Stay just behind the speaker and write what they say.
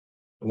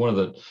One of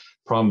the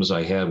problems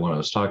I had when I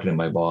was talking to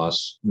my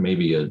boss,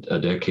 maybe a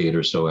decade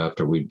or so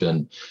after we'd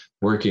been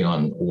working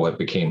on what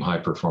became high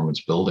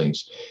performance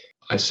buildings,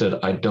 I said,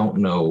 I don't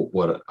know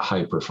what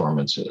high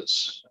performance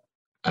is.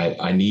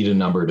 I need a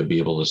number to be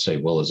able to say,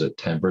 well, is it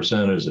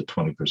 10% or is it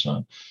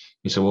 20%?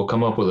 He said, we'll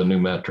come up with a new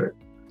metric.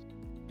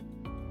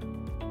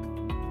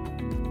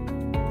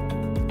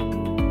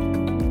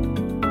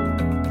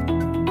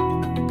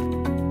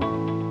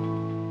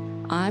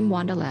 I'm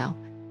Wanda Lau,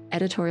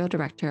 Editorial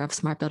Director of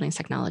Smart Buildings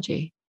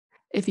Technology.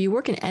 If you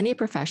work in any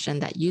profession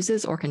that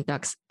uses or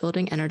conducts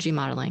building energy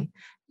modeling,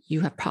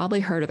 you have probably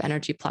heard of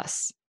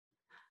EnergyPlus.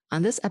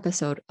 On this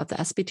episode of the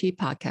SBT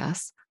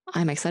podcast,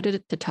 I'm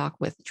excited to talk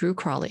with Drew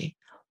Crawley,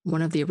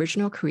 one of the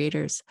original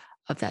creators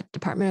of that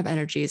Department of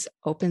Energy's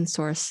open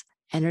source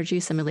energy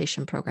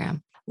simulation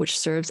program, which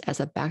serves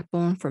as a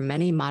backbone for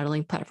many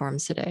modeling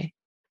platforms today.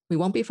 We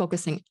won't be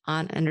focusing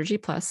on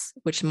EnergyPlus,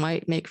 which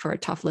might make for a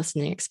tough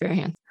listening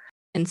experience.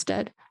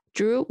 Instead,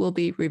 Drew will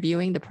be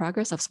reviewing the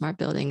progress of smart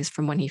buildings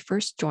from when he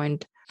first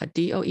joined a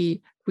DOE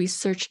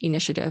research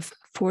initiative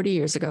 40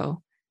 years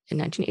ago in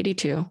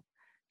 1982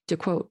 to,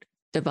 quote,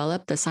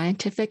 develop the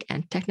scientific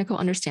and technical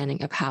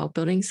understanding of how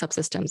building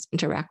subsystems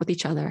interact with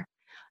each other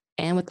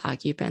and with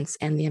occupants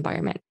and the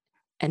environment,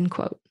 end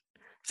quote.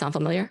 Sound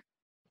familiar?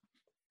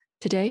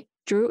 Today,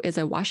 Drew is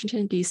a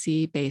Washington,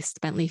 D.C.-based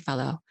Bentley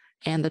Fellow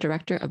and the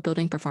Director of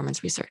Building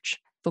Performance Research,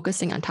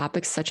 focusing on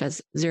topics such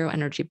as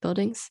zero-energy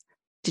buildings,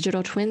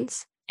 digital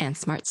twins, and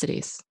smart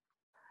cities.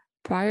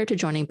 Prior to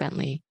joining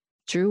Bentley,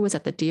 Drew was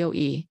at the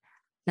DOE,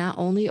 not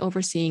only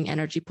overseeing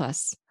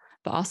EnergyPlus,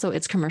 but also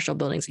its commercial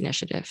buildings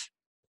initiative.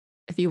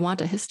 If you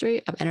want a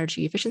history of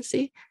energy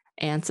efficiency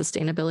and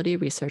sustainability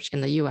research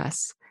in the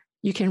US,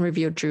 you can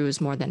review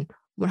Drew's more than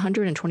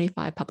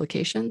 125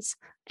 publications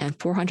and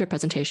 400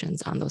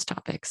 presentations on those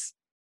topics.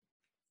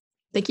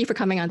 Thank you for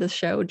coming on this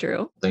show,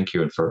 Drew. Thank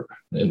you for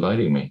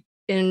inviting me.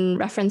 In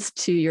reference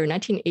to your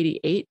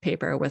 1988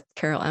 paper with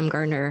Carol M.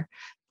 Gardner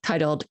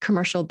titled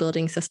Commercial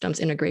Building Systems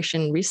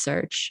Integration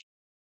Research,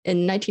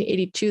 in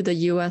 1982, the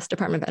U.S.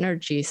 Department of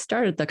Energy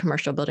started the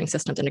Commercial Building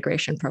Systems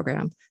Integration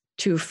Program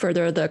to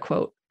further the,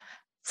 quote,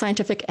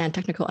 scientific and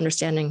technical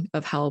understanding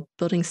of how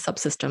building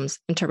subsystems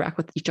interact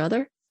with each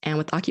other and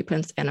with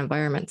occupants and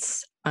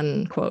environments,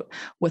 unquote,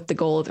 with the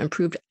goal of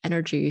improved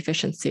energy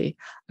efficiency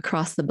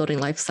across the building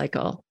life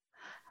cycle.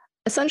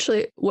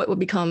 Essentially, what would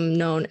become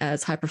known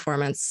as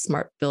high-performance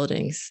smart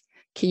buildings.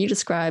 Can you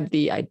describe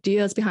the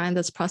ideas behind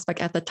this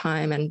prospect at the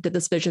time, and did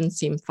this vision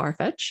seem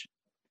far-fetched?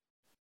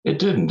 It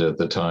didn't at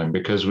the time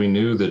because we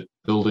knew that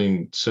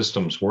building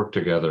systems work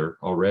together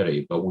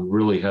already, but we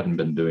really hadn't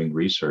been doing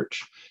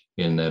research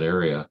in that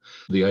area.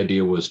 The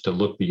idea was to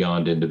look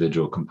beyond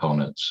individual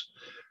components.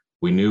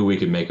 We knew we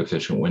could make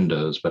efficient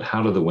windows, but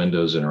how do the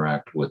windows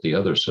interact with the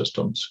other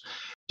systems?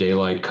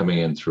 Daylight coming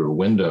in through a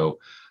window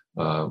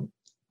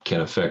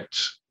can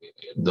affect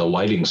the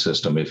lighting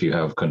system if you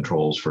have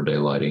controls for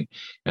daylighting,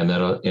 and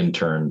that in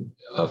turn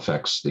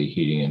affects the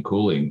heating and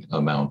cooling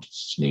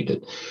amounts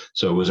needed.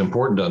 So it was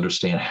important to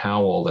understand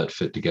how all that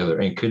fit together,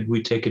 and could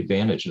we take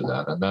advantage of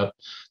that? And that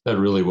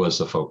really was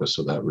the focus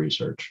of that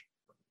research.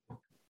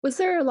 Was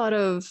there a lot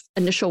of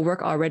initial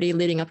work already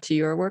leading up to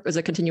your work? Was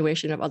it a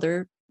continuation of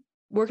other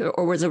work,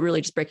 or was it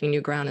really just breaking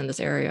new ground in this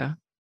area?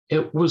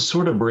 It was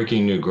sort of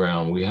breaking new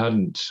ground. We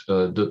hadn't,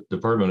 the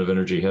Department of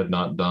Energy had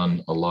not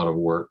done a lot of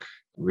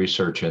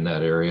research in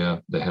that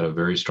area. They had a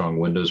very strong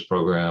Windows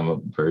program, a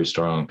very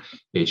strong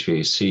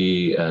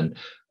HVAC and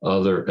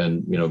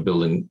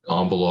building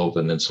envelope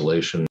and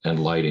insulation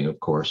and lighting, of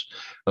course.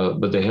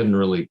 But they hadn't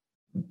really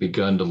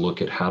begun to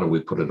look at how do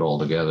we put it all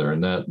together.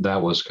 And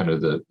that was kind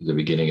of the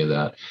beginning of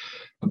that.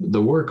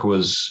 The work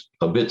was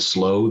a bit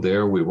slow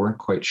there. We weren't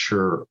quite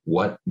sure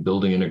what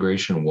building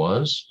integration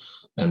was,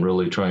 and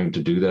really trying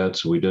to do that.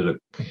 So we did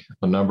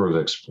a number of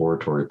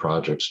exploratory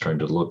projects trying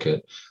to look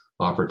at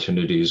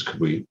opportunities. Could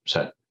we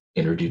set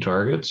energy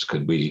targets?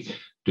 Could we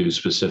do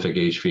specific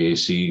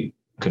HVAC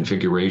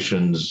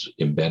configurations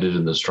embedded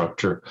in the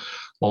structure?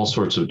 All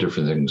sorts of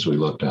different things we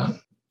looked at.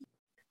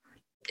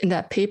 In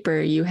that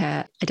paper, you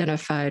had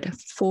identified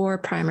 4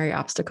 primary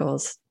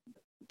obstacles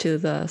to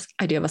the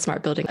idea of a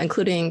smart building,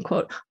 including,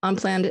 quote,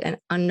 unplanned and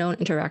unknown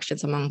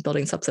interactions among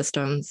building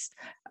subsystems,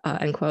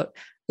 end quote,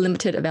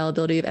 limited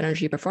availability of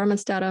energy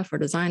performance data for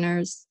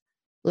designers,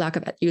 lack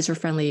of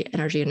user-friendly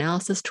energy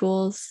analysis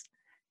tools,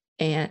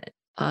 and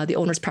the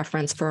owner's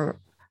preference for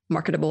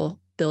marketable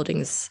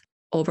buildings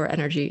over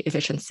energy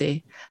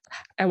efficiency.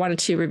 I wanted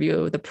to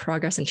review the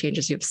progress and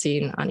changes you've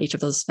seen on each of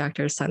those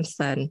factors since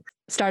then.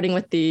 Starting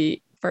with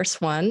the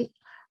first one,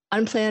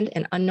 unplanned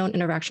and unknown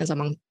interactions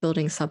among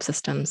building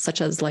subsystems,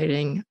 such as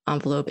lighting,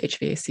 envelope,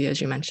 HVAC,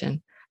 as you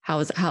mentioned.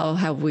 How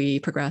have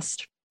we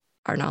progressed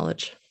our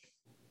knowledge?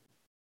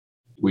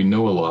 We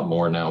know a lot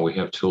more now. We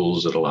have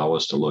tools that allow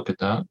us to look at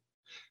that.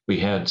 We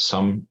had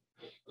some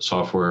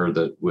software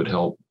that would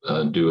help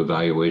do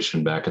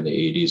evaluation back in the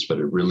 80s, but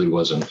it really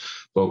wasn't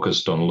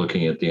focused on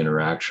looking at the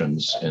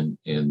interactions in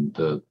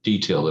the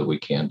detail that we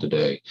can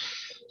today.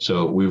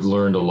 So we've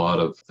learned a lot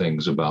of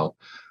things about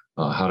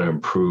how to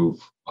improve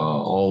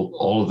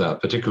all of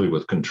that, particularly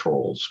with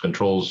controls.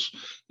 Controls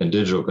and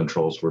digital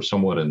controls were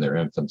somewhat in their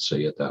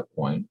infancy at that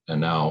point,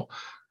 and now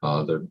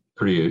they're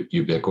pretty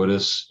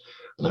ubiquitous.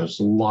 There's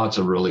lots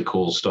of really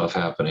cool stuff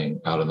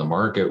happening out in the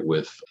market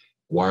with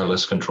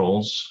wireless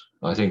controls.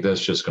 I think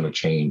that's just going to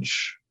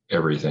change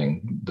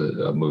everything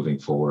moving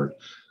forward.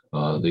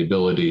 The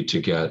ability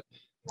to get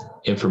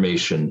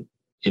information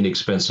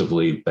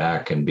inexpensively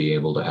back and be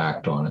able to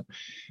act on it.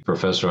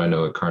 Professor I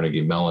know at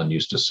Carnegie Mellon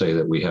used to say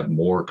that we have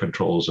more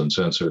controls and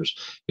sensors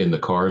in the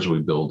cars we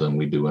build than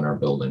we do in our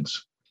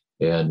buildings.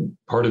 And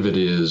part of it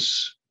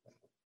is,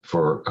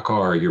 for a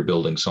car, you're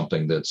building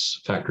something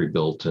that's factory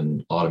built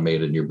and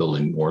automated, and you're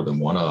building more than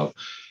one of.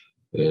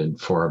 And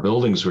for our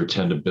buildings, we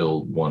tend to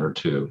build one or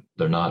two.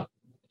 They're not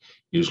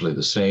usually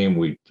the same.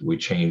 We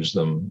change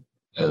them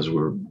as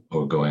we're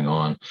going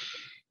on.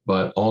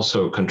 But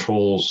also,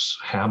 controls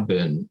have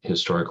been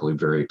historically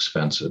very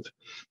expensive.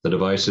 The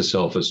device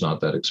itself is not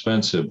that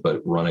expensive,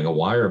 but running a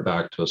wire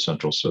back to a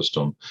central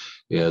system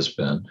has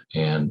been.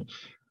 And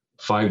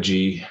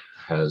 5G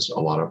has a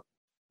lot of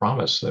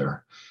promise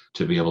there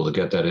to be able to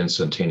get that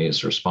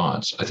instantaneous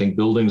response. I think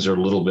buildings are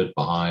a little bit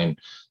behind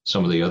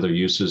some of the other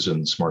uses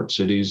in smart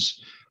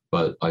cities,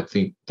 but I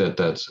think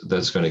that's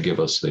going to give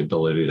us the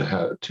ability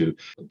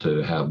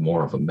to have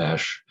more of a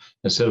mesh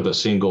instead of a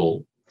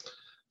single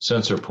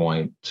sensor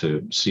point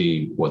to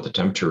see what the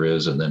temperature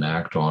is and then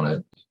act on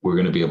it. We're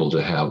going to be able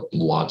to have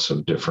lots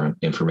of different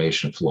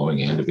information flowing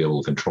in to be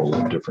able to control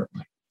it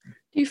differently.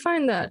 Do you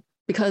find that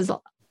because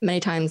many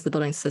times the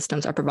building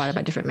systems are provided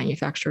by different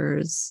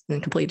manufacturers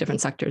in completely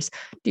different sectors,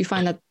 do you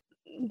find that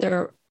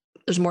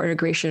there's more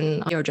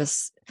integration or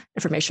just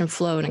information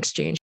flow and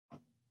exchange?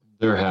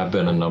 There have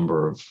been a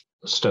number of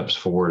steps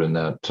forward in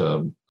that.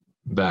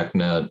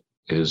 BACnet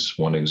is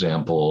one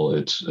example.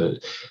 It's the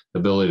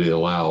ability to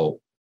allow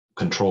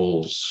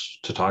controls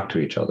to talk to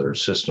each other,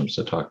 systems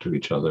to talk to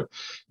each other,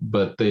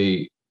 but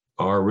they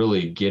are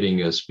really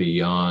getting us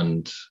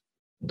beyond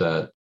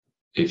that.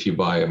 If you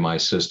buy my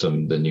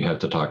system, then you have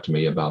to talk to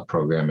me about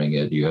programming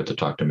it. You have to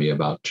talk to me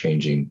about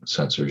changing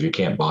sensors. You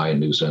can't buy a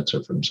new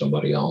sensor from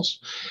somebody else.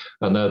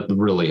 And that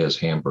really has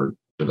hampered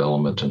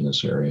development in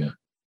this area.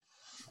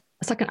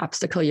 A second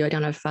obstacle you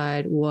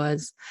identified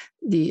was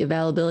the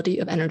availability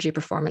of energy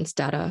performance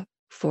data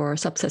for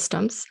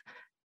subsystems,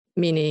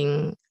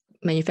 meaning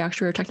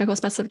manufacturer technical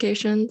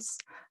specifications.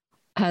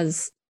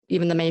 Has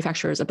even the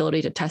manufacturer's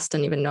ability to test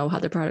and even know how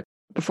the product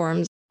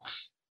performs?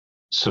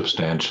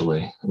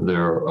 Substantially.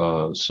 There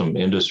are some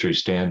industry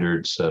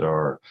standards that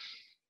are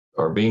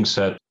being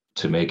set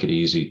to make it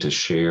easy to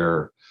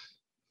share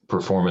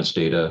performance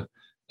data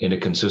in a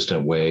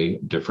consistent way,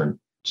 different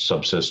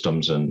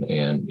subsystems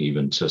and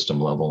even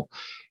system level.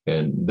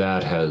 And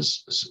that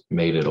has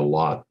made it a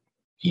lot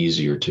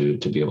easier to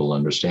be able to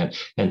understand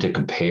and to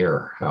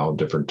compare how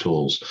different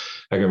tools.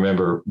 I can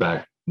remember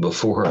back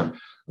before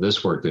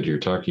this work that you're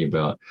talking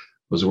about,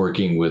 was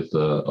working with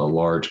a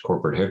large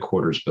corporate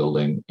headquarters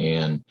building,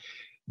 and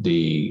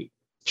the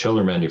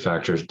chiller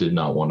manufacturers did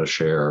not want to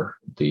share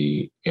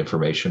the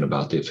information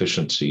about the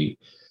efficiency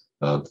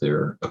of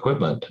their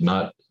equipment,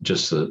 not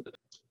just the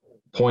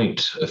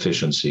point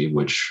efficiency,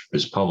 which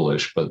is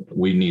published, but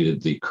we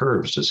needed the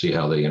curves to see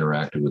how they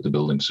interacted with the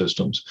building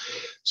systems.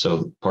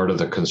 So part of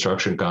the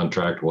construction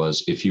contract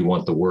was, if you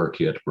want the work,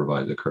 you had to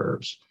provide the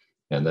curves.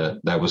 And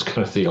that was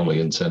kind of the only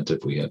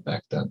incentive we had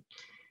back then.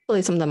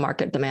 Really, some of the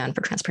market demand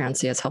for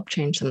transparency has helped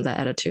change some of that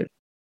attitude.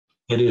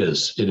 It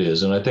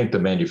is. And I think the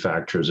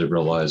manufacturers have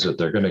realized that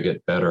they're going to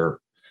get better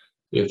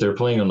if they're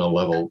playing on a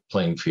level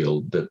playing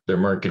field, that their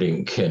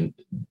marketing can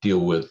deal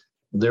with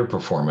their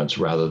performance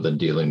rather than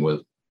dealing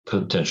with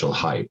potential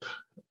hype.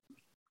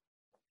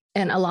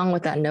 And along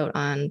with that note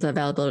on the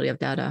availability of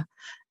data,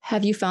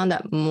 have you found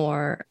that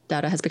more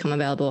data has become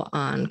available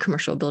on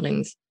commercial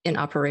buildings in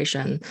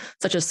operation,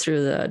 such as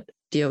through the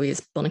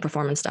DOE's building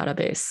performance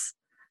database?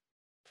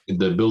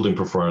 The building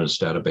performance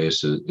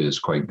database is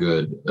quite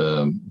good,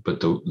 but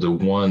the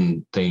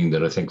one thing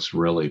that I think is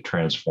really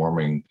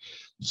transforming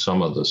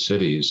some of the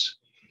cities,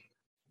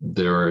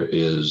 there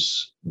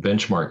is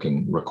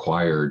benchmarking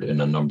required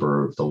in a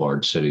number of the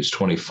large cities.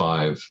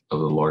 25 of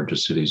the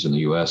largest cities in the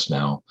US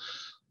now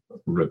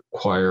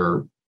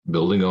require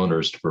building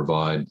owners to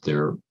provide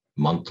their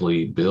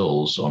monthly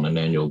bills on an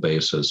annual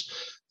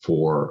basis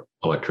for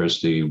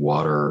electricity,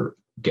 water,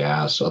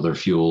 gas, other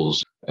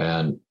fuels.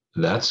 And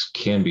that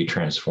can be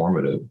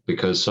transformative,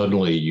 because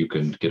suddenly you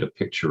can get a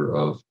picture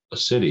of a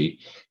city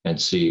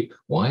and see,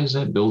 why is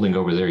that building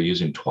over there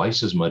using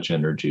twice as much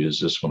energy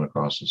as this one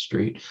across the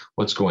street?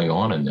 What's going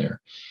on in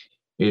there?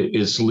 It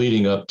is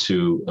leading up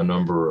to a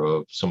number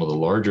of some of the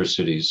larger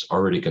cities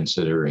already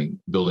considering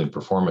building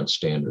performance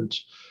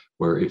standards,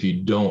 where if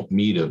you don't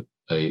meet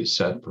a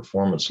set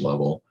performance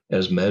level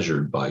as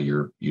measured by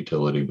your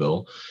utility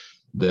bill,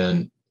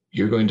 then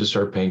you're going to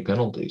start paying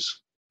penalties.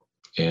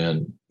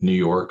 And New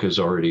York is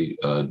already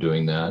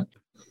doing that.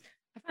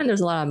 I find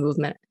there's a lot of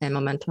movement and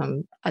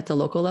momentum at the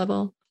local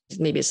level.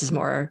 Maybe it's just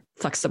more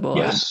flexible.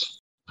 Yes.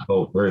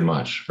 Oh, very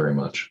much, very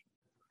much.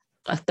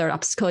 A third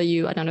obstacle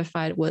you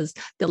identified was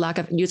the lack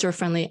of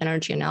user-friendly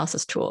energy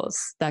analysis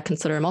tools that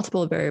consider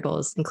multiple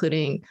variables,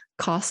 including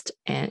cost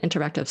and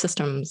interactive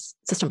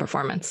system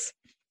performance.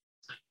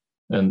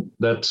 And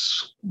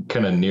that's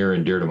kind of near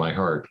and dear to my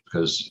heart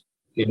because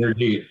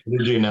energy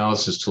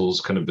analysis tools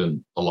kind of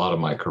been a lot of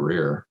my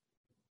career.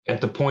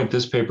 At the point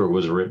this paper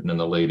was written in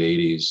the late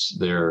 80s,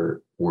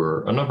 there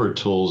were a number of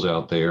tools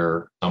out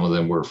there. Some of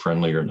them were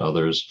friendlier than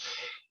others.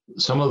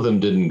 Some of them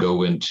didn't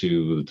go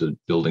into the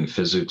building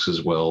physics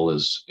as well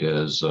as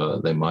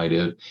they might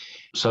have.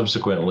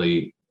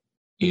 Subsequently,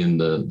 in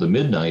the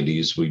mid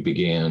 90s, we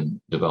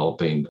began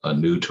developing a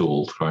new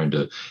tool, trying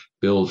to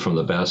build from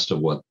the best of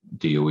what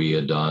DOE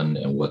had done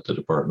and what the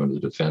Department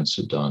of Defense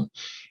had done.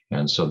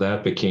 And so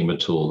that became a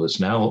tool that's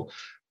now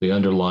the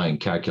underlying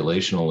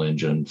calculational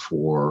engine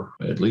for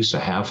at least a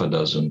half a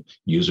dozen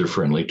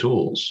user-friendly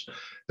tools.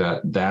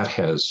 That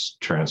has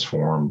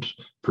transformed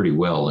pretty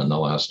well in the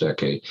last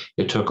decade.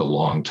 It took a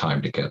long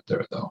time to get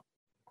there, though.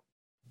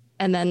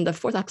 And then the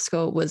fourth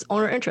obstacle was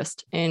owner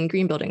interest in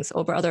green buildings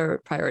over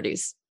other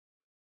priorities.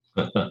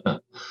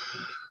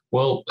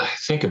 Well,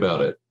 think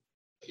about it.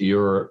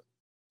 You're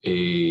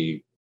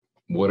a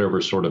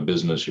whatever sort of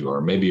business you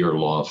are, maybe you're a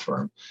law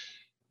firm.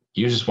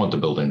 You just want the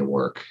building to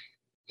work.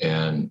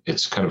 And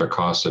it's kind of a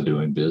cost of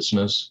doing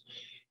business.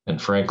 And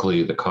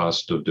frankly, the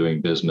cost of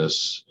doing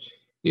business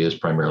is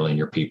primarily in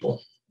your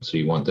people. So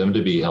you want them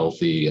to be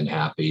healthy and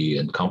happy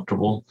and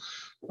comfortable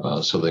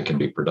so they can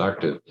be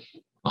productive.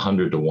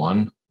 100 to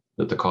 1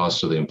 that the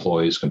cost of the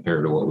employees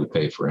compared to what we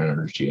pay for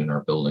energy in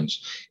our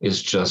buildings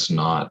is just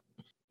not,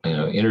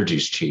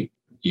 energy's cheap.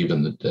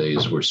 Even the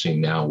days we're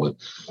seeing now with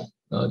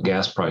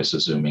gas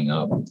prices zooming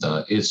up,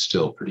 it's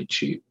still pretty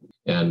cheap.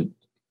 And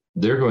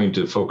they're going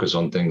to focus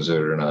on things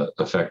that are going to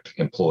affect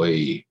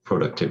employee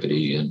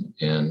productivity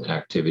and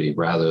activity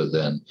rather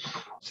than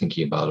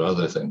thinking about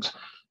other things.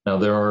 Now,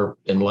 there are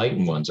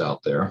enlightened ones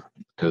out there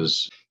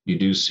because you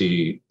do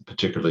see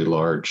particularly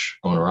large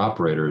owner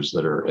operators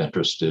that are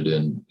interested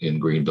in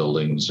green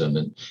buildings and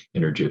in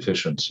energy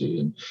efficiency.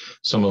 And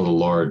some of the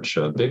large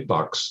big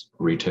box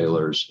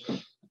retailers,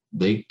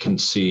 they can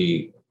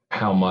see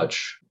how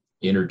much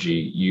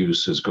energy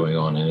use is going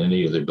on in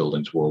any of their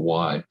buildings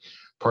worldwide,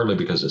 partly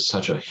because it's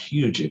such a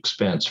huge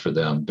expense for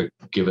them,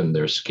 given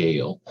their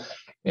scale.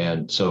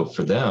 And so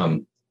for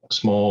them,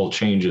 small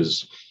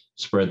changes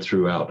spread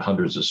throughout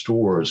hundreds of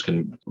stores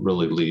can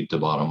really lead to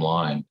bottom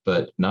line,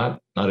 but not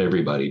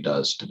everybody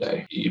does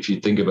today. If you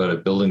think about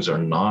it, buildings are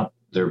not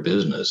their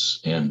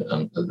business, and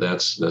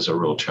that's a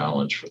real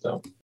challenge for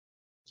them.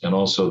 And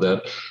also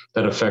that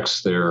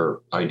affects their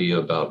idea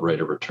about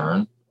rate of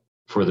return.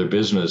 For their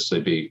business,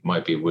 they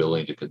might be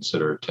willing to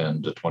consider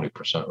 10 to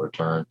 20%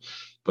 return,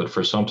 but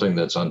for something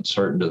that's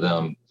uncertain to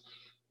them,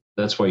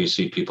 that's why you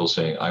see people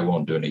saying, I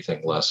won't do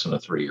anything less than a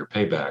 3-year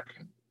payback.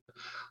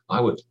 I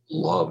would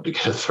love to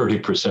get a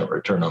 30%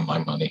 return on my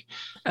money.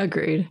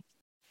 Agreed.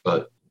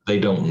 But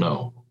they don't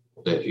know.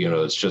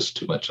 It's just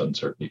too much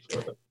uncertainty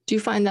for them. Do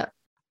you find that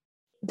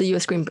the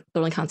U.S. Green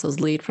Building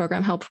Council's LEED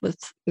program helped with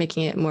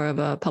making it more of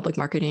a public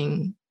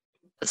marketing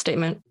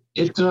statement?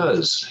 It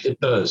does. It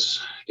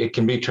does. It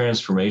can be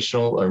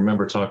transformational. I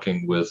remember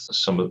talking with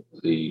some of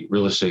the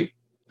real estate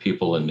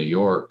people in New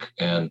York,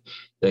 and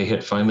they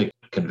had finally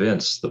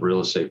convinced the real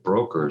estate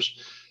brokers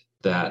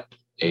that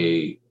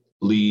a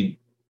LEED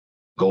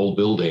gold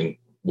building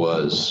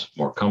was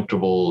more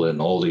comfortable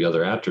and all the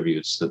other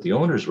attributes that the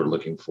owners were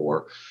looking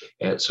for.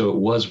 And so it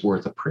was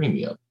worth a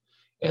premium.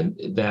 And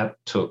that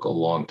took a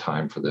long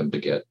time for them to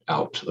get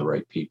out to the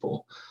right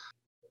people.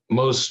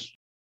 Most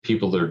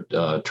people that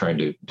are trying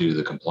to do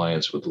the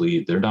compliance with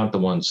LEED, they're not the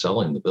ones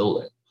selling the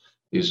building.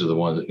 These are the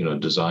ones,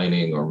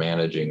 designing or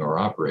managing or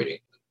operating.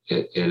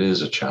 It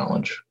is a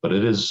challenge, but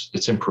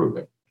it's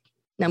improving.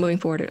 Now, moving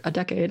forward a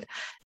decade,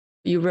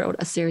 you wrote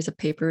a series of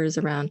papers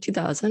around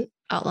 2000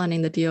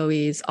 outlining the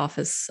DOE's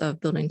Office of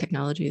Building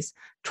Technology's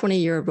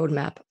 20-year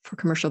roadmap for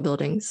commercial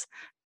buildings.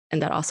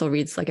 And that also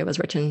reads like it was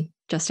written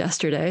just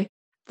yesterday.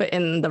 But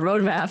in the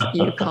roadmap,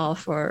 you call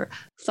for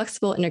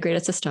flexible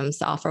integrated systems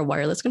that offer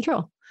wireless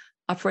control,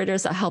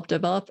 operators that help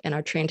develop and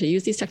are trained to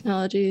use these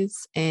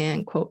technologies,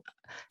 and, quote,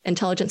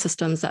 intelligent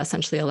systems that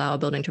essentially allow a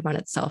building to run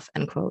itself,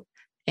 end quote,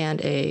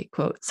 and a,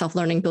 quote,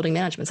 self-learning building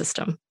management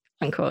system,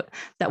 unquote,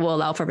 that will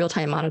allow for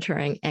real-time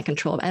monitoring and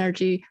control of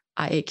energy,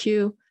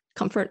 IAQ,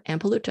 comfort, and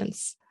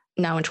pollutants.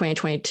 Now in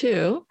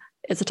 2022,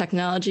 it's a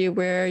technology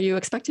where you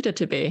expected it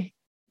to be.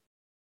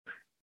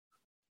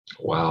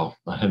 Wow,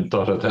 I hadn't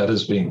thought of that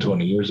as being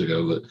 20 years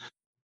ago, but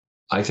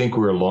I think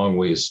we're a long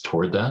ways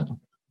toward that.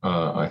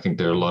 I think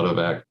there are a lot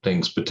of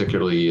things,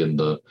 particularly on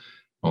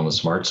the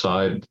smart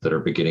side, that are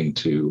beginning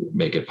to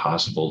make it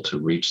possible to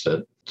reach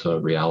that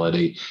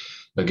reality.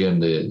 Again,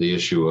 the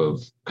issue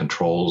of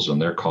controls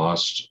and their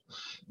costs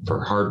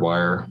for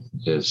hardwire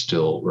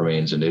still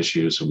remains an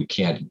issue, so we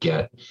can't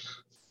get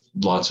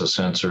lots of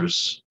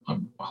sensors.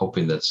 I'm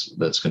hoping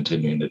that's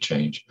continuing to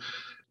change.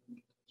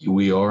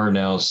 We are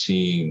now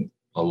seeing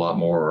a lot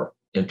more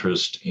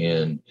interest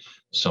in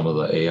some of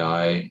the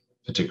AI,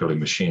 particularly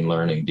machine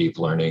learning, deep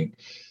learning,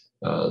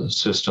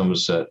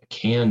 systems that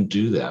can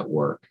do that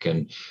work,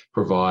 can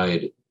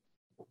provide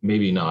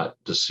maybe not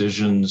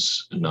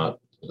decisions, not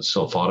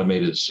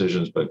self-automated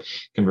decisions, but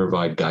can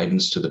provide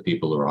guidance to the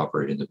people who are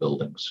operating the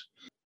buildings.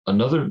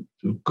 Another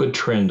good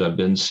trend I've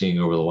been seeing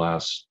over the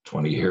last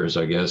 20 years,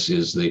 I guess,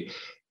 is the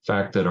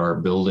fact that our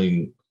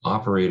building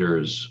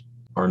operators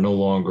are no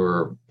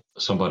longer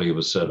somebody who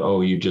has said,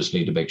 oh, you just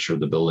need to make sure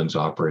the building's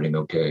operating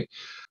okay.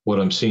 What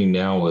I'm seeing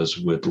now is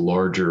with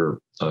larger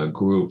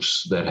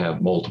groups that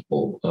have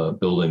multiple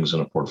buildings in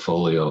a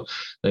portfolio,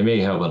 they may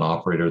have an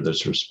operator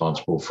that's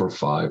responsible for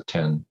 5,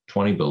 10,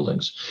 20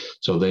 buildings.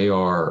 So they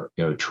are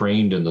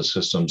trained in the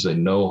systems. They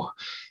know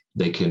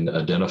they can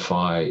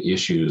identify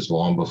issues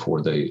long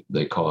before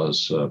they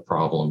cause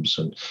problems.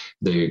 And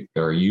they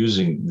are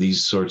using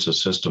these sorts of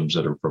systems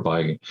that are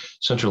providing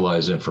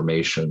centralized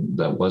information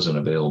that wasn't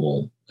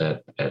available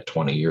at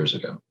 20 years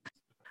ago.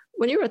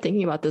 When you were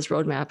thinking about this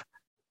roadmap,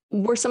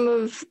 were some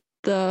of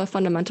the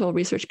fundamental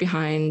research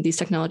behind these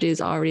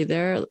technologies already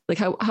there? Like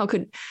how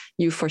could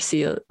you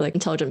foresee like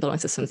intelligent building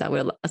systems that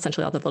would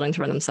essentially allow the building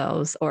to run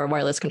themselves, or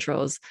wireless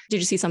controls? Did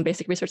you see some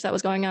basic research that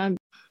was going on?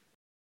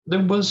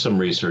 There was some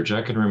research.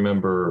 I can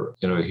remember,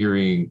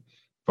 hearing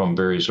from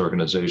various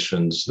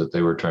organizations that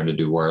they were trying to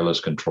do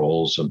wireless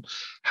controls and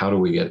how do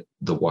we get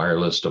the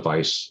wireless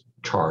device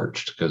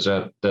charged, because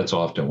that's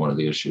often one of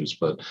the issues.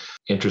 But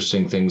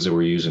interesting things that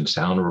were using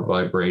sound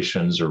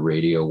vibrations or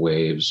radio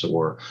waves,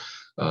 or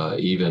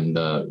even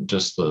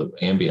just the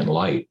ambient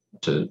light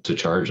to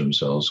charge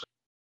themselves.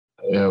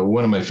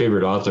 One of my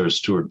favorite authors,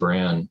 Stuart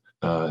Brand,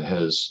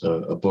 has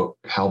a book,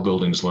 How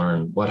Buildings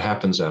Learn, What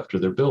Happens After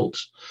They're Built.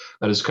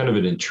 That is kind of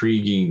an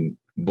intriguing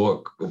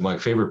book. My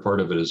favorite part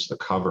of it is the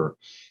cover.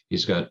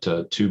 He's got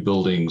 2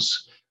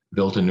 buildings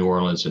built in New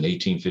Orleans in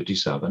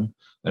 1857,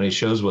 and he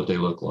shows what they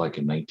look like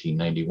in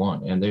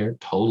 1991, and they're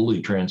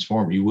totally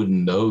transformed. You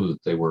wouldn't know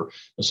that they were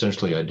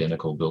essentially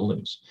identical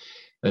buildings.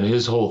 And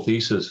his whole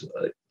thesis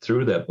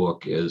through that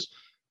book is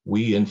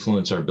we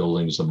influence our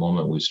buildings the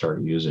moment we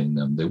start using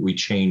them, that we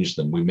change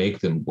them, we make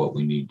them what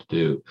we need to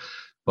do.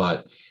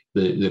 But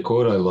the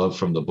quote I love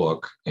from the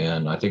book,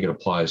 and I think it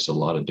applies to a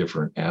lot of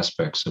different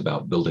aspects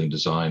about building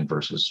design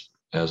versus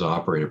as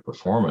operator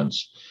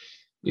performance,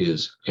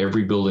 is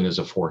every building is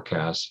a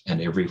forecast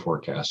and every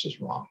forecast is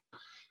wrong.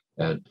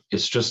 And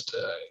it's just,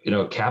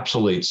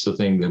 encapsulates the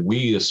thing that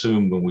we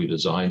assume when we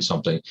design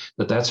something,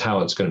 that's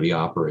how it's going to be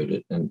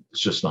operated. And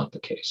it's just not the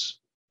case.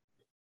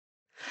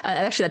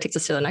 Actually, that takes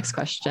us to the next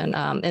question.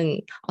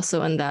 And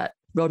also in that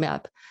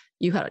roadmap,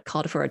 you had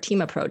called for a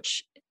team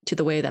approach to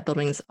the way that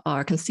buildings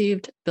are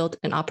conceived, built,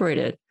 and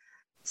operated.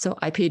 So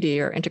IPD,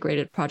 or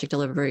Integrated Project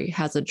Delivery,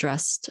 has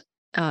addressed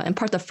in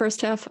part the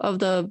first half of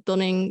the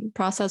building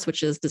process,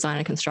 which is design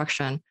and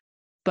construction.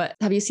 But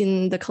have you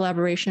seen the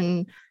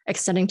collaboration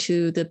extending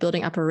to the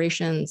building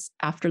operations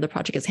after the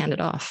project is handed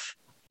off?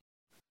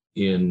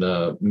 In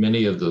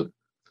many of the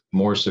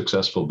more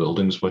successful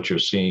buildings, what you're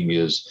seeing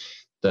is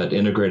that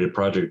integrated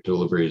project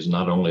delivery is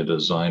not only the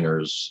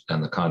designers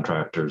and the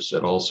contractors,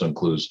 it also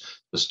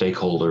includes the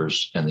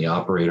stakeholders and the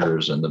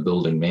operators and the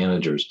building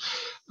managers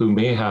who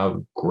may have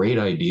great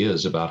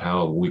ideas about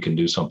how we can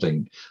do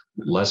something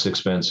less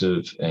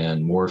expensive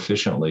and more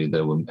efficiently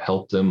that would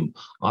help them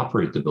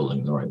operate the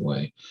building the right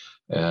way.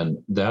 And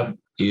that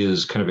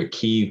is kind of a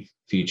key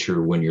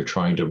feature when you're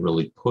trying to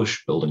really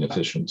push building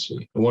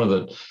efficiency. One of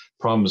the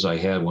problems I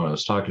had when I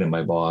was talking to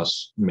my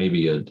boss,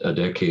 maybe a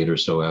decade or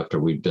so after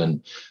we'd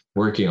been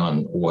working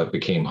on what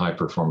became high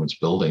performance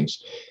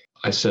buildings,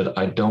 I said,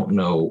 I don't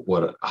know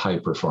what high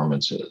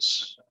performance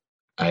is.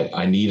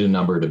 I need a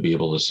number to be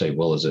able to say,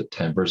 well, is it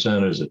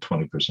 10% or is it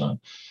 20%?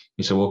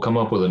 He said, we'll come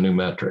up with a new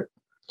metric.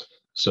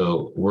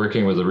 So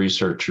working with the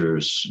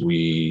researchers,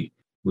 we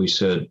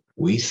said,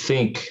 we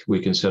think we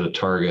can set a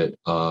target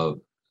of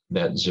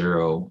net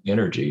zero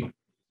energy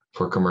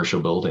for commercial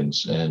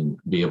buildings and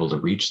be able to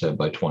reach that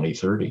by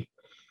 2030.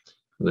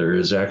 There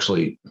is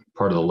actually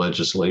part of the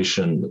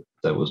legislation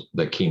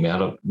that came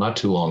out of not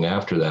too long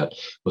after that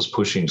was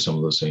pushing some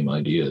of the same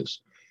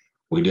ideas.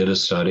 We did a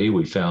study,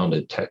 we found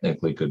it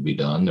technically could be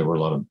done. There were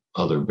a lot of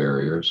other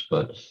barriers,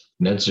 but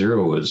net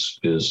zero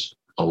is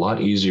a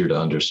lot easier to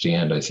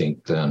understand, I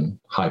think, than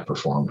high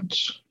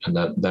performance. And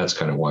that's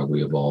kind of why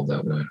we evolved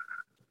that way.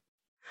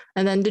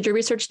 And then did your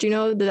research, do you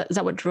know, is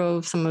that what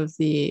drove some of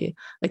the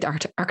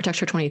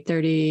Architecture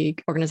 2030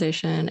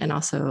 organization, and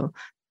also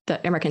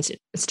the American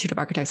Institute of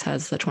Architects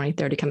has the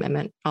 2030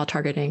 commitment, all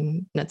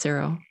targeting net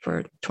zero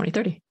for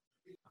 2030?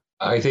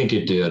 I think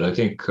it did. I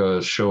think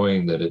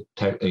showing that it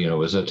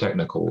is a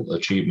technical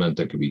achievement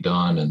that could be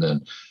done, and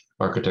then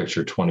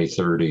Architecture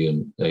 2030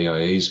 and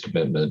AIA's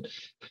commitment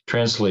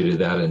translated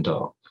that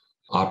into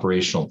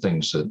operational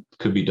things that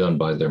could be done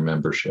by their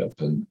membership,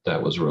 and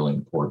that was really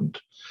important.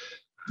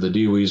 The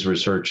DOE's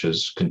research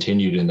has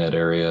continued in that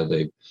area.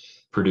 They've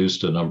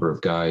produced a number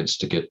of guides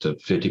to get to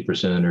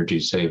 50% energy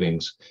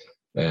savings.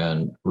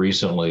 And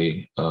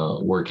recently,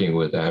 working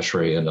with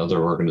ASHRAE and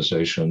other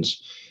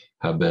organizations,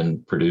 have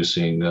been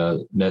producing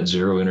net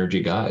zero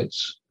energy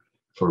guides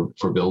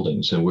for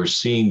buildings. And we're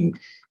seeing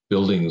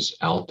buildings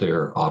out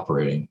there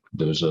operating.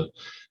 There's a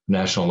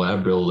national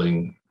lab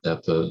building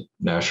at the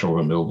National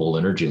Renewable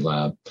Energy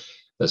Lab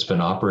that's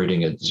been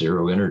operating at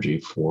zero energy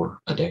for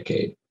a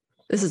decade.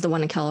 This is the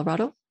one in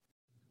Colorado?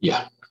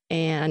 Yeah.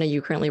 And I know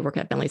you currently work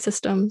at Bentley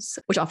Systems,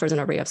 which offers an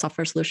array of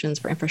software solutions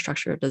for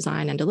infrastructure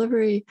design and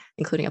delivery,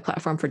 including a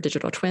platform for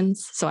digital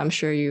twins. So I'm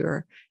sure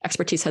your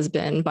expertise has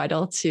been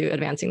vital to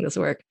advancing this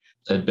work.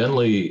 At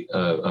Bentley,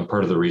 I'm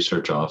part of the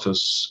research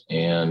office,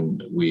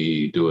 and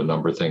we do a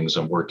number of things.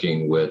 I'm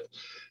working with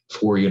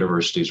 4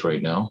 universities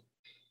right now,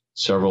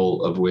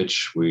 several of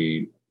which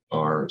we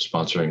are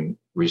sponsoring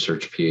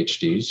research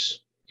PhDs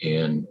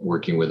and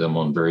working with them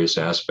on various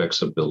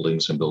aspects of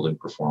buildings and building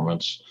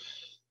performance.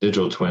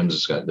 Digital twins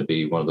has gotten to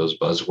be one of those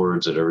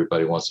buzzwords that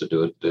everybody wants to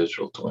do a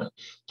digital twin,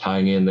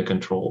 tying in the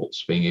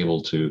controls, being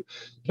able to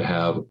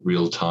have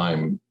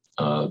real-time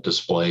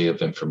display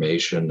of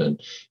information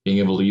and being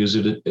able to use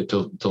it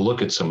to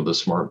look at some of the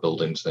smart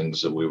buildings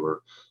things that we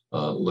were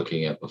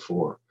looking at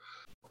before.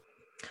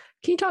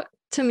 Can you talk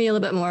to me a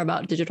little bit more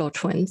about digital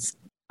twins?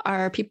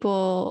 Are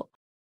people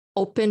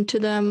open to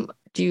them?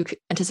 Do you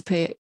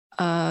anticipate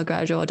a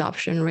gradual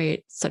adoption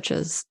rate such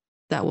as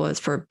that was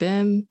for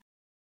BIM?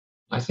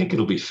 I think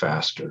it'll be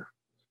faster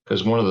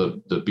because one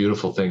of the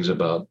beautiful things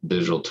about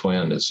digital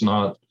twin, it's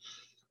not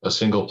a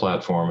single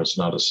platform. It's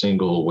not a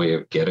single way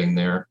of getting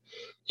there.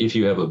 If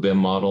you have a BIM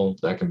model,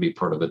 that can be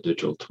part of a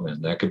digital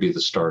twin. That could be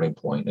the starting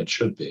point. It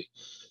should be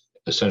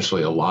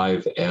essentially a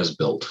live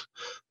as-built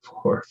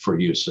for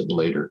use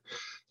later.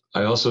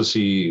 I also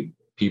see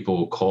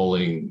people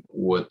calling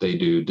what they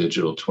do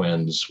digital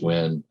twins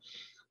when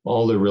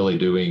all they're really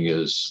doing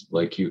is,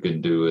 like you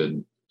can do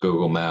in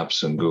Google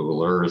Maps and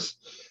Google Earth,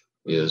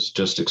 is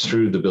just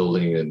extrude the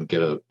building and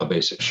get a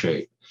basic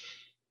shape.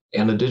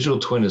 And a digital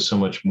twin is so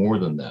much more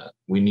than that.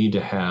 We need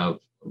to have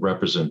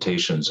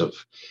representations of,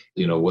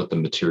 what the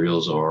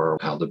materials are,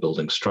 how the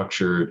building's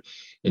structured,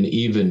 and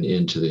even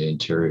into the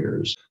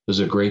interiors. There's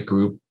a great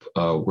group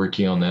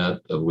working on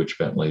that, of which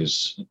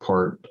Bentley's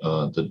part,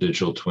 the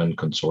Digital Twin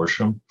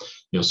Consortium.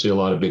 You'll see a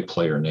lot of big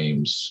player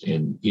names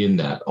in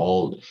that,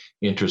 all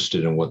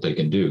interested in what they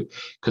can do.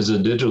 Because the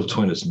digital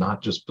twin is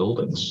not just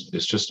buildings.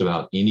 It's just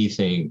about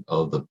anything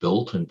of the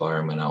built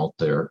environment out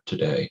there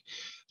today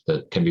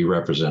that can be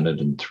represented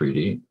in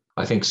 3D.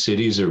 I think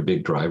cities are a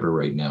big driver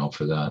right now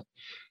for that.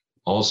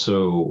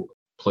 Also,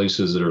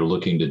 places that are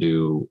looking to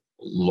do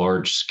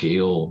large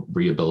scale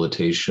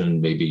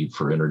rehabilitation, maybe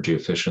for energy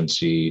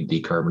efficiency,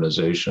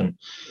 decarbonization.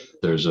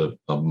 There's a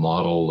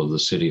model of the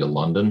City of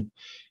London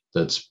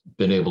that's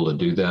been able to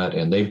do that.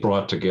 And they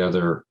brought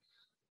together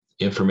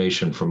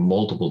information from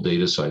multiple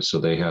data sites. So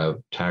they have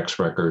tax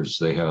records,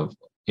 they have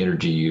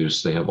energy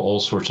use, they have all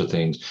sorts of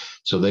things.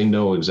 So they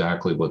know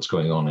exactly what's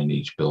going on in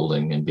each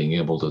building, and being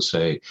able to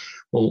say,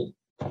 well,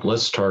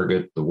 let's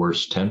target the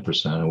worst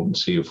 10% and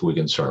see if we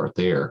can start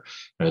there.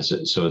 And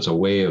so it's a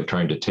way of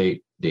trying to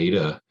take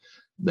data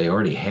they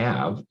already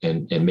have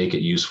and make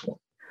it useful.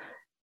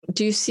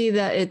 Do you see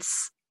that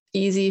it's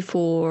easy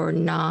for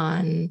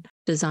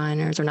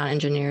non-designers or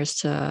non-engineers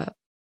to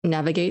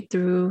navigate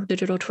through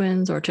digital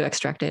twins or to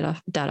extract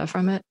data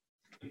from it?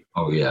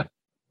 Oh, yeah.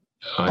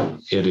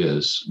 It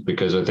is,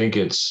 because I think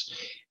it's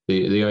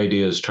the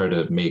idea is try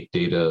to make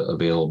data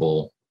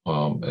available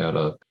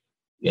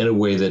in a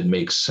way that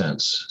makes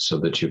sense, so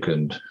that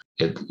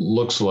it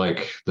looks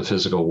like the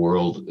physical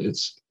world.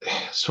 It's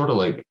sort of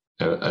like,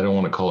 I don't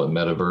want to call it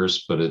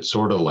metaverse, but it's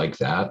sort of like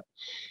that,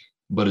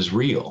 but it's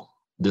real.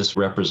 This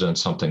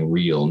represents something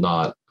real,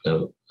 not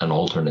an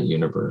alternate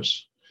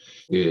universe.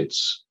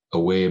 It's a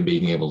way of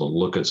being able to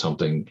look at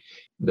something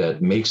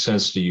that makes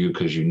sense to you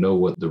because you know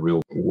what the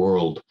real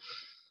world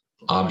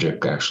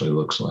object actually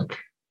looks like.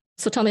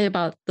 So tell me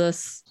about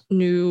this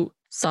new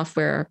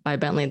software by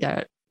Bentley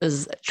that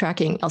is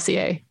tracking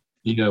LCA.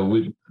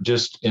 We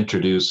just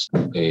introduced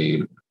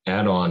a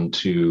add-on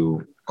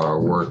to our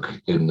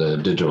work in the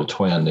digital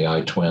twin, the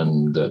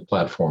iTwin, the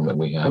platform that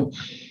we have.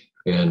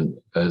 And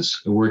as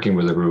working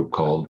with a group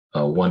called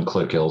One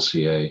Click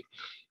LCA,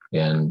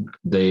 and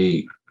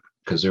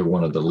because they're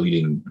one of the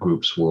leading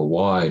groups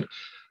worldwide,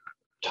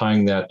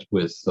 tying that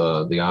with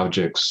the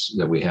objects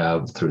that we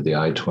have through the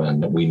iTwin,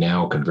 that we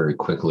now can very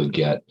quickly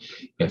get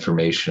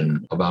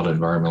information about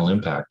environmental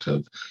impact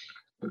of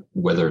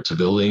whether it's a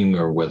building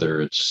or whether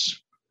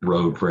it's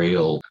road,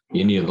 rail,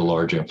 any of the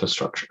large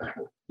infrastructure.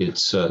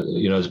 It's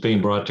it's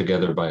being brought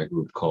together by a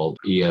group called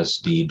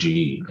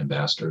ESDG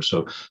Ambassador.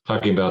 So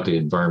talking about the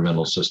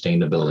environmental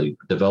sustainability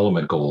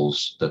development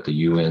goals that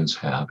the UNs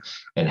have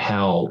and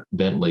how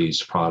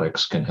Bentley's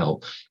products can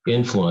help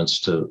influence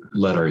to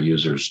let our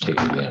users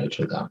take advantage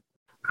of that.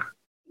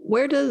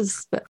 Where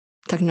does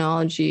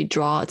technology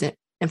draw its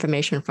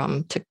information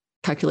from to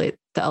calculate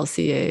the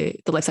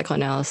LCA, the life cycle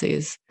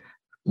analyses?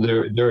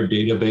 There are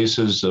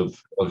databases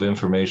of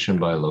information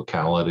by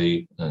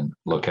locality, and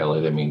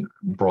locality, I mean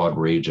broad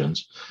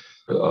regions,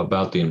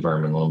 about the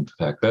environmental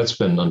impact. That's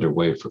been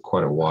underway for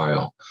quite a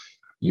while.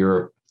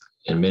 Europe,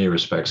 in many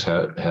respects,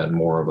 had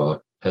more of a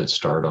head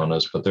start on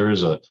us, but there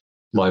is a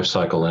life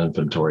cycle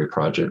inventory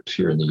project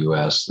here in the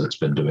US that's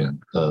been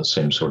doing the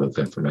same sort of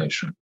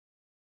information.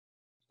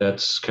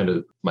 That's kind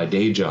of my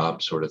day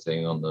job sort of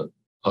thing. On the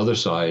other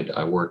side,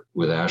 I work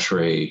with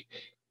ASHRAE.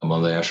 I'm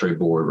on the ASHRAE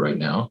board right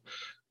now.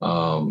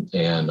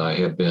 And I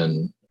have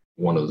been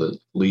one of the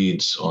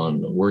leads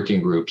on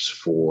working groups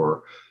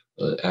for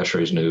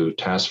ASHRAE's new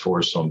task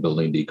force on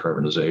building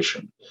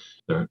decarbonization.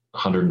 There are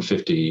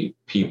 150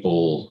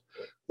 people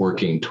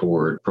working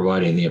toward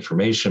providing the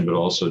information, but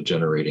also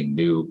generating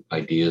new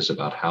ideas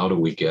about how do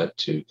we get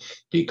to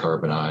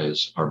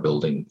decarbonize our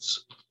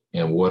buildings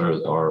and what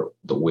are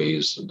the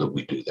ways that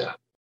we do that.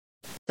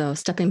 So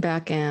stepping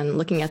back and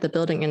looking at the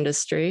building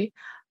industry,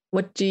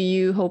 what do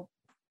you hope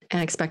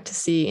and expect to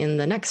see in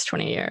the next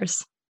 20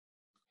 years?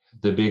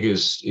 The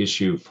biggest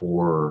issue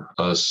for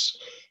us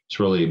is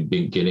really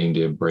beginning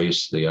to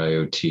embrace the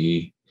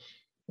IoT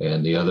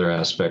and the other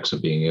aspects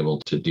of being able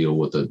to deal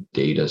with the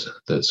data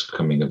that's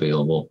coming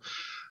available.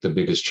 The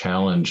biggest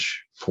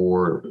challenge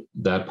for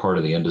that part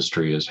of the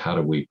industry is how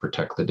do we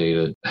protect the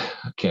data?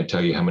 I can't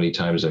tell you how many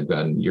times I've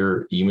gotten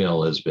your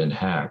email has been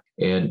hacked.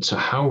 And so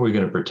how are we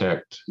going to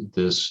protect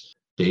this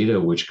data,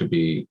 which could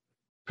be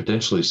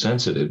potentially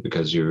sensitive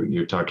because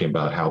you're talking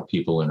about how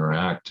people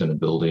interact in a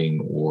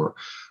building or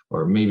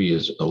maybe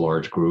as a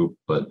large group,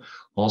 but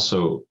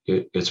also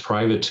it's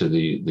private to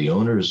the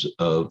owners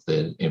of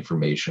the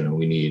information, and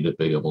we need to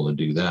be able to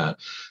do that.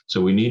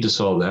 So we need to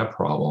solve that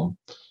problem.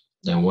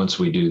 And once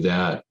we do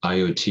that,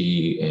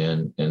 IoT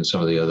and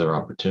some of the other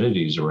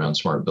opportunities around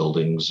smart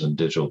buildings and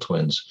digital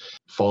twins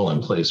fall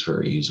in place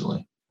very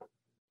easily.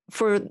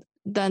 For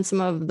then some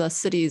of the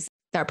cities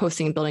that are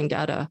posting building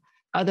data,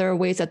 are there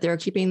ways that they're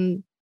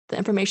keeping the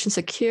information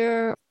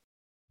secure?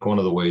 One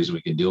of the ways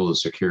we can deal with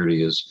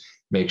security is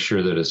make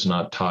sure that it's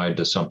not tied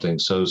to something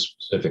so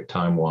specific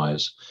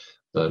time-wise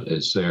that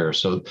it's there.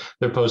 So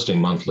they're posting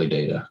monthly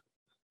data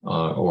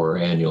or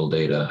annual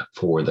data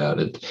for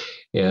that.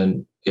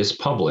 And it's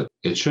public.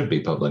 It should be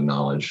public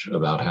knowledge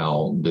about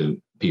how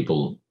do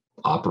people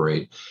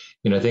operate.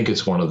 I think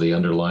it's one of the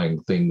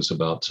underlying things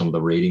about some of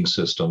the rating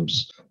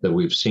systems that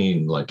we've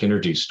seen, like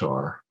Energy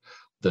Star,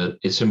 that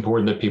it's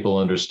important that people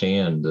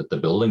understand that the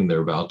building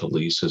they're about to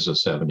lease is a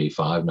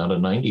 75, not a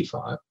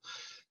 95.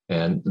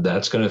 And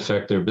that's going to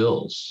affect their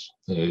bills.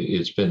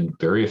 It's been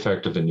very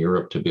effective in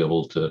Europe to be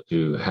able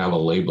to have a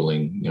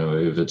labeling.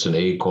 If it's an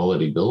A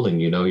quality building,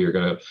 you're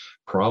going to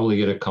probably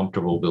get a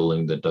comfortable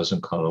building that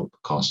doesn't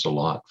cost a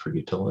lot for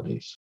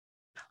utilities.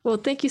 Well,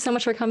 thank you so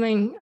much for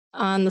coming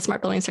on the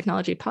Smart Buildings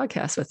Technology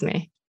podcast with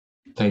me.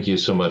 Thank you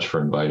so much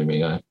for inviting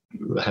me. I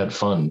had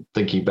fun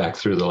thinking back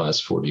through the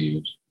last 40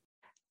 years.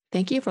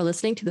 Thank you for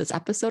listening to this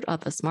episode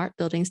of the Smart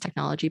Buildings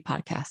Technology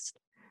podcast.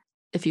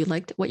 If you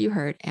liked what you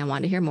heard and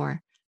want to hear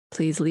more,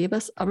 please leave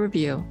us a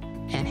review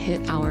and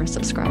hit our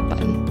subscribe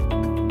button.